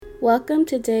Welcome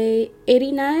to day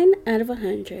 89 out of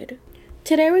 100.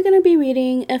 Today we're going to be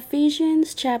reading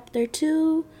Ephesians chapter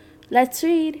 2. Let's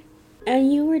read.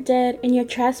 And you were dead in your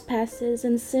trespasses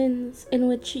and sins, in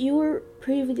which you were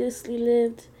previously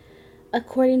lived,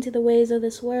 according to the ways of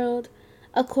this world,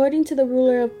 according to the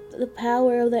ruler of the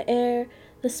power of the air,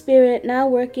 the spirit now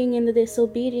working in the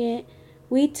disobedient.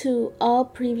 We too all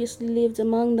previously lived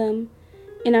among them,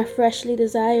 in our fleshly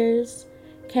desires,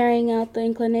 carrying out the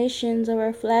inclinations of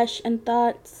our flesh and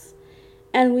thoughts.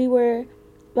 And we were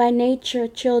by nature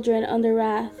children under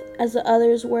wrath, as the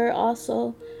others were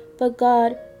also. But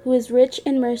God, who is rich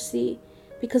in mercy,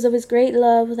 because of his great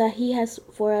love that he has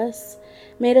for us,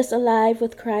 made us alive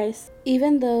with Christ,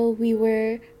 even though we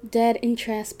were dead in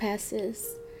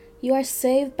trespasses. You are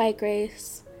saved by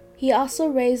grace. He also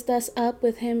raised us up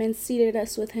with him and seated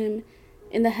us with him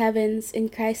in the heavens in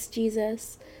Christ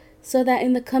Jesus, so that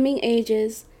in the coming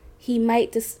ages he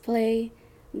might display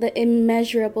the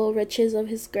immeasurable riches of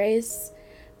his grace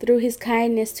through his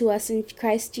kindness to us in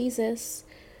Christ Jesus.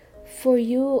 For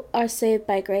you are saved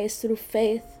by grace through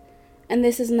faith, and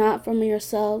this is not from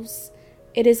yourselves.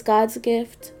 It is God's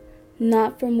gift,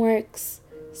 not from works,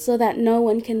 so that no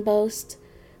one can boast.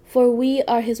 For we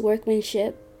are his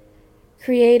workmanship,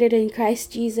 created in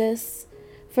Christ Jesus,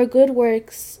 for good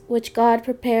works, which God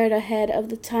prepared ahead of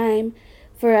the time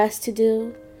for us to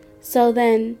do. So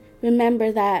then,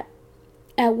 remember that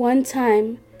at one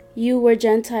time you were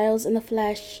Gentiles in the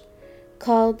flesh,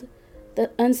 called the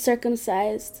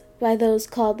uncircumcised by those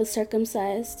called the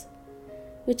circumcised,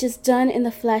 which is done in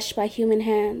the flesh by human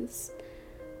hands.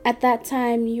 At that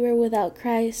time you were without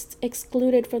Christ,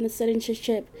 excluded from the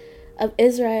citizenship of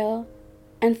Israel,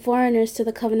 and foreigners to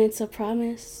the covenants of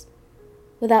promise,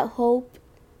 without hope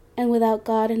and without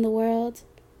God in the world.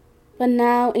 But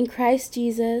now in Christ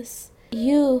Jesus,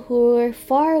 you who were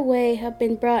far away have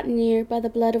been brought near by the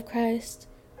blood of Christ.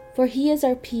 For he is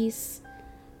our peace,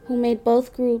 who made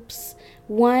both groups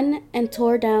one and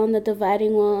tore down the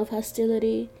dividing wall of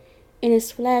hostility. In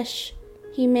his flesh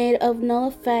he made of no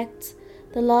effect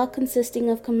the law consisting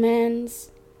of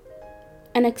commands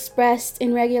and expressed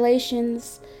in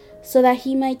regulations, so that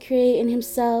he might create in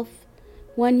himself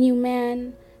one new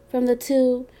man from the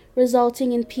two,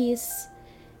 resulting in peace.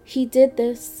 He did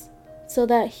this so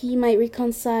that he might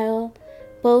reconcile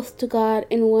both to God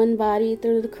in one body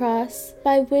through the cross,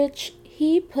 by which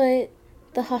he put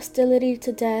the hostility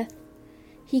to death.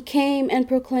 He came and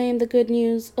proclaimed the good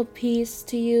news of peace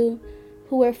to you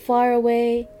who were far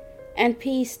away, and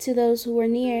peace to those who were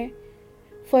near.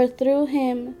 For through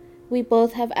him we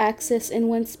both have access in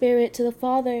one spirit to the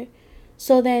Father.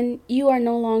 So then you are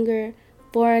no longer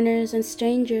foreigners and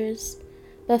strangers,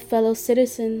 but fellow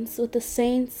citizens with the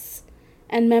saints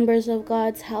and members of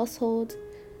God's household,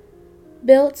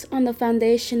 built on the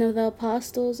foundation of the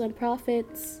apostles and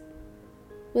prophets,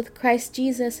 with Christ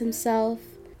Jesus himself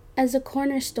as a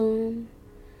cornerstone.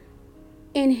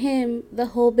 In him the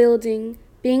whole building,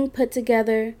 being put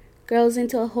together, grows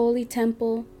into a holy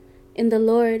temple in the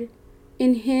Lord.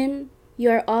 In him you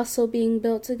are also being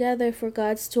built together for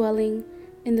God's dwelling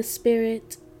in the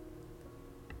Spirit.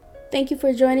 Thank you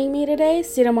for joining me today.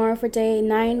 See you tomorrow for day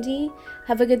 90.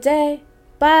 Have a good day.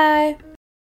 Bye.